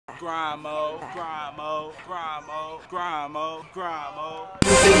grind mode, grind mode, grind mode, grind mode, grind mode.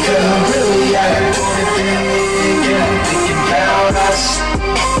 Really, I heard everything, yeah, they can count us.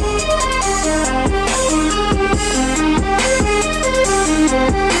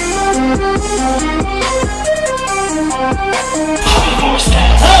 Hobby for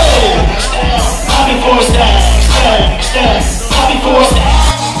stacks, hobby for stacks, hobby for stacks.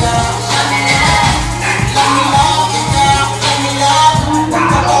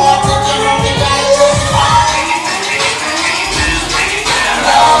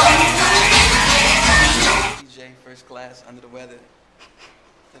 First class, under the weather.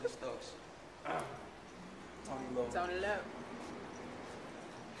 To the Stokes. Tony Lowe. Tony Lowe.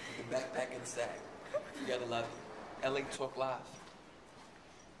 The backpack and sack. You gotta love it. LA Talk Live.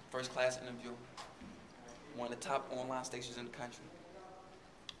 First class interview. One of the top online stations in the country.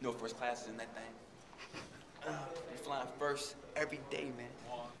 No first classes in that thing. You're flying first every day, man.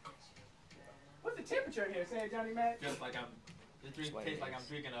 What's the temperature here? Say it, Johnny Mac. Just like it tastes like I'm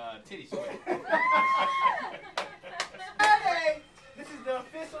drinking titty sweat. Hey, this is the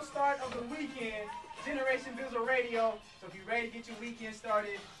official start of the weekend. Generation Bizzle Radio. So if you're ready to get your weekend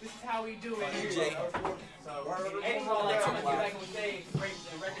started, this is how we do it.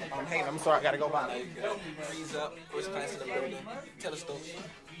 I'm sorry, I gotta go by. Freeze up. First class in the building. Tell the Stokes.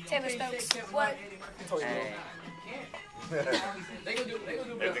 Taylor Stokes. What? Hey. They gonna do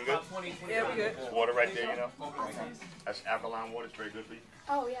Everything good? 20, Yeah, we good. There's water right there, you know? That's alkaline water. It's very good for you.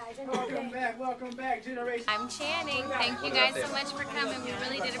 Oh yeah, I didn't. Welcome back, Generation. I'm Channing. Thank you guys so much for coming. We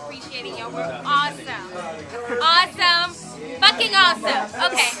really did appreciate it. Y'all were awesome. Awesome. Fucking awesome.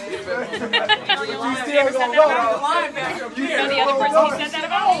 Okay. You still gonna go. You know the other person who said that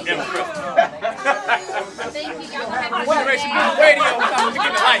about me? Thank you. Y'all have Generation Bizzle Radio. Time to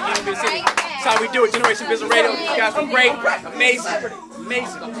get the light in this city. That's how we do it. Generation Bizzle Radio. You guys were great. Amazing.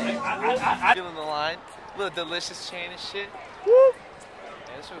 Amazing. Feeling the line. A little delicious chain and shit. Woo!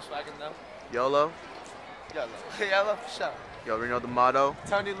 Yeah, this shit was swagging though. YOLO. YOLO. YOLO for sure. You already know the motto.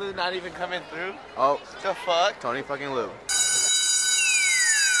 Tony Lou not even coming through. Oh. The fuck? Tony fucking Lou.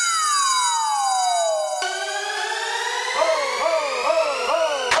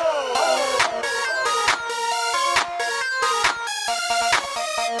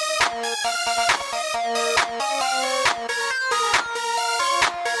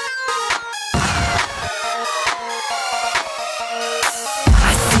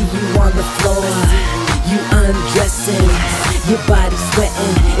 On the floor, you undressing, your body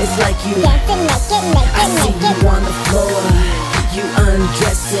sweating, it's like you. I see you on the floor, you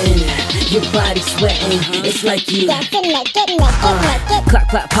undressing, your body sweating, it's like you. Clap,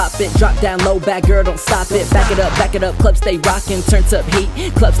 clap, pop it, drop down low, bad girl, don't stop it. Back it up, club stay rocking, turns up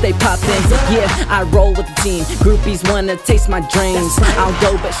heat, club stay popping. Yeah, I roll with the team, groupies wanna taste my dreams. I'll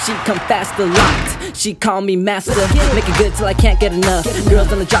go, but she come fast a lot. She call me master, make it good till I can't get enough.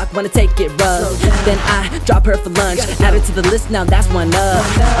 Girls on the jock wanna take it rough. Then I drop her for lunch, add her to the list, now that's one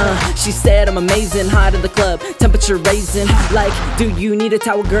up. She said I'm amazing, hot in the club, temperature raising. Like, do you need a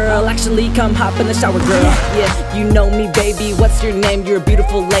towel, girl? Actually, come hop in the shower, girl. Yeah, you know me, baby, what's your name? You're a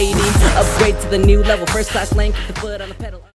beautiful lady. Upgrade to the new level, first class lane, keep the foot on the pedal.